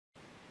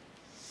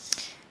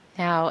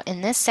Now in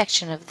this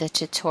section of the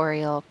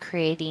tutorial,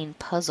 creating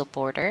puzzle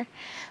border,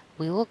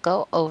 we will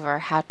go over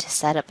how to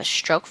set up a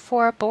stroke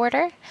for a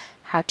border,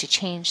 how to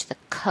change the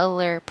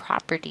color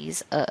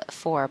properties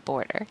for a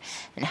border,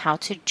 and how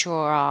to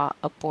draw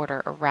a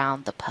border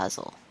around the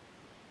puzzle.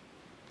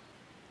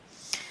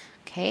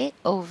 Okay,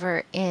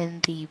 over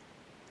in the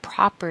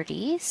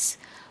properties,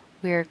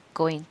 we're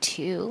going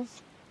to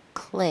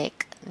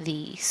click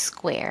the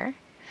square.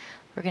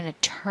 We're going to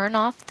turn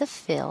off the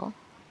fill.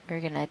 We're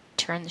going to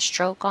turn the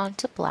stroke on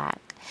to black.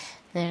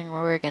 Then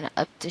we're going to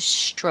up the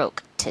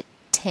stroke to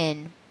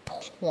 10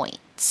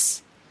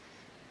 points.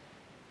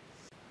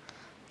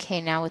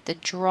 Okay, now with the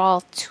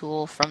draw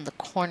tool from the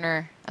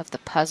corner of the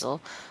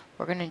puzzle,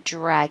 we're going to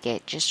drag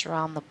it just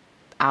around the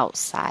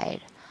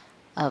outside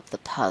of the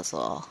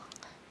puzzle.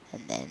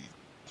 And then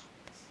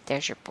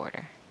there's your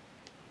border.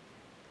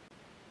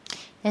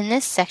 In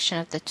this section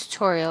of the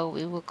tutorial,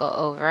 we will go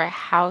over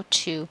how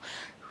to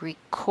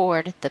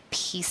record the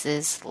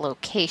pieces'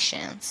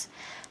 locations,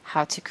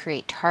 how to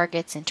create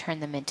targets and turn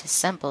them into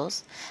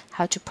symbols,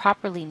 how to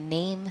properly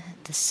name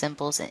the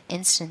symbols and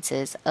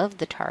instances of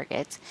the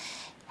targets,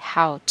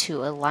 how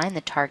to align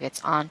the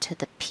targets onto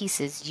the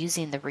pieces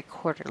using the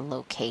recorder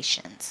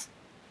locations.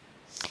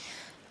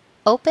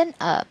 Open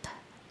up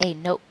a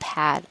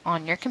notepad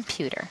on your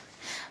computer,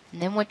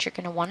 and then what you're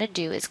going to want to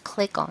do is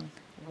click on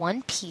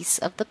one piece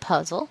of the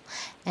puzzle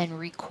and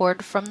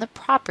record from the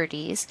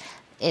properties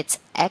its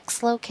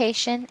X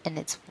location and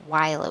its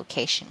Y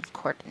location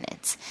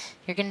coordinates.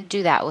 You're going to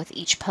do that with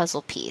each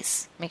puzzle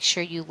piece. Make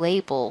sure you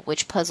label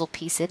which puzzle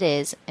piece it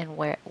is and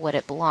what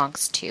it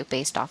belongs to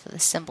based off of the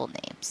symbol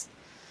names.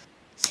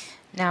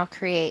 Now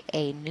create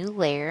a new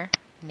layer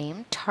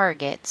named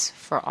targets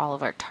for all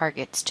of our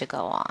targets to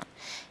go on.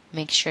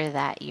 Make sure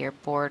that your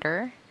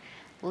border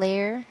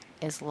layer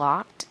is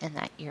locked and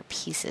that your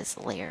pieces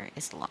layer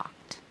is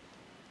locked.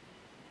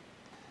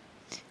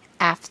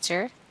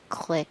 After,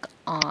 click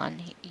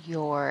on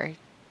your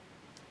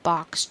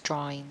box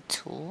drawing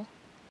tool.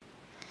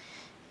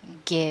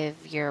 Give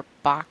your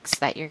box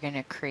that you're going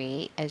to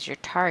create as your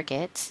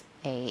targets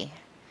a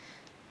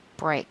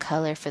bright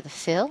color for the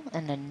fill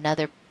and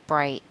another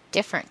bright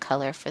different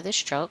color for the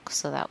stroke,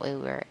 so that way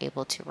we're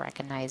able to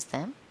recognize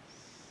them.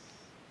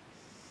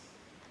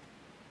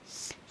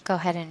 Go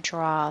ahead and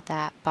draw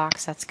that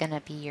box that's going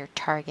to be your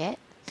target.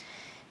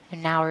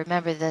 And now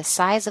remember, the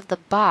size of the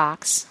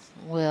box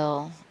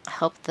will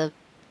help the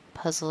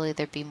puzzle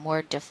either be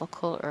more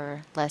difficult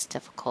or less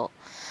difficult.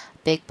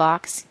 Big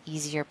box,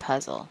 easier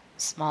puzzle.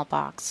 Small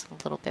box, a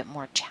little bit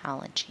more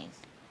challenging.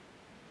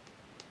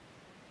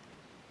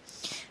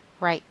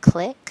 Right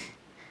click,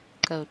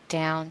 go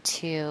down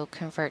to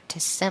convert to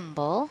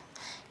symbol.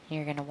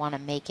 You're going to want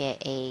to make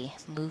it a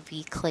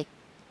movie clip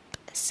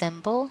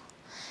symbol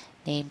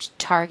named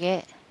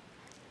target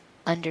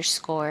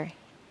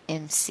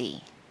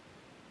 _MC.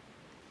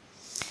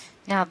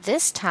 Now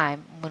this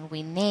time, when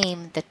we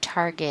name the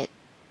target's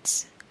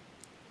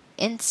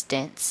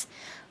instance,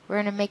 we're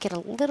going to make it a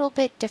little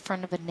bit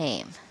different of a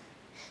name.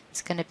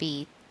 It's going to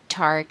be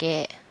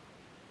target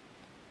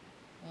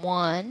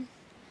 1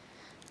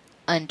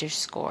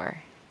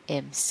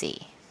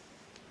 _MC.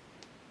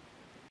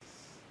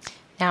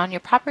 Now on your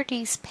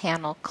properties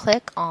panel,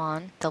 click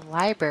on the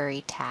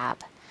library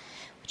tab.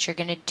 What you're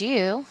going to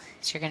do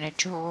is you're going to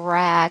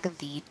drag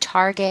the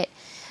target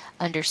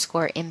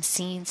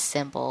 _MC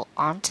symbol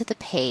onto the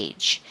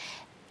page,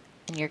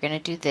 and you're going to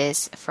do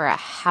this for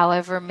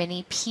however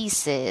many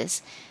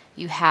pieces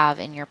you have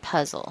in your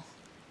puzzle.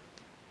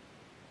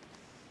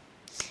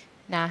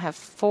 Now I have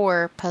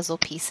 4 puzzle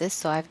pieces,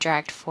 so I've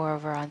dragged 4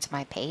 over onto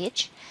my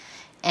page,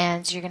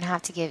 and you're going to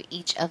have to give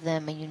each of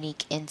them a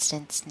unique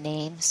instance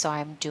name. So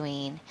I'm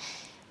doing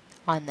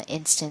on the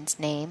instance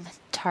name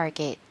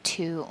target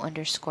 2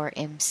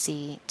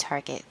 _MC,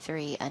 target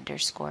 3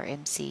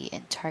 _MC,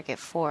 and target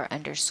 4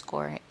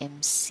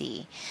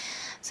 _MC.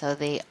 So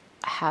they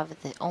have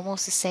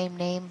almost the same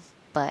name,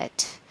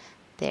 but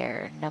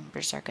their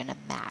numbers are going to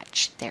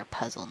match their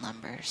puzzle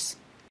numbers.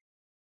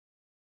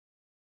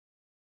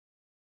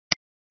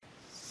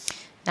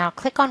 Now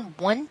click on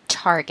one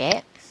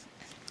target,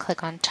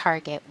 click on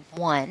target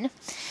 1,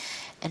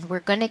 and we're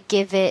going to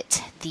give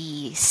it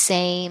the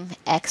same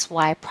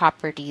XY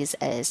properties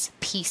as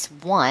piece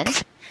 1.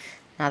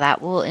 Now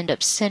that will end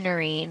up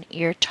centering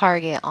your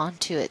target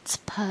onto its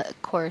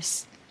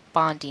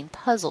corresponding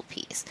puzzle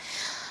piece.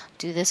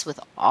 Do this with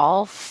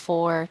all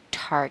 4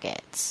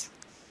 targets.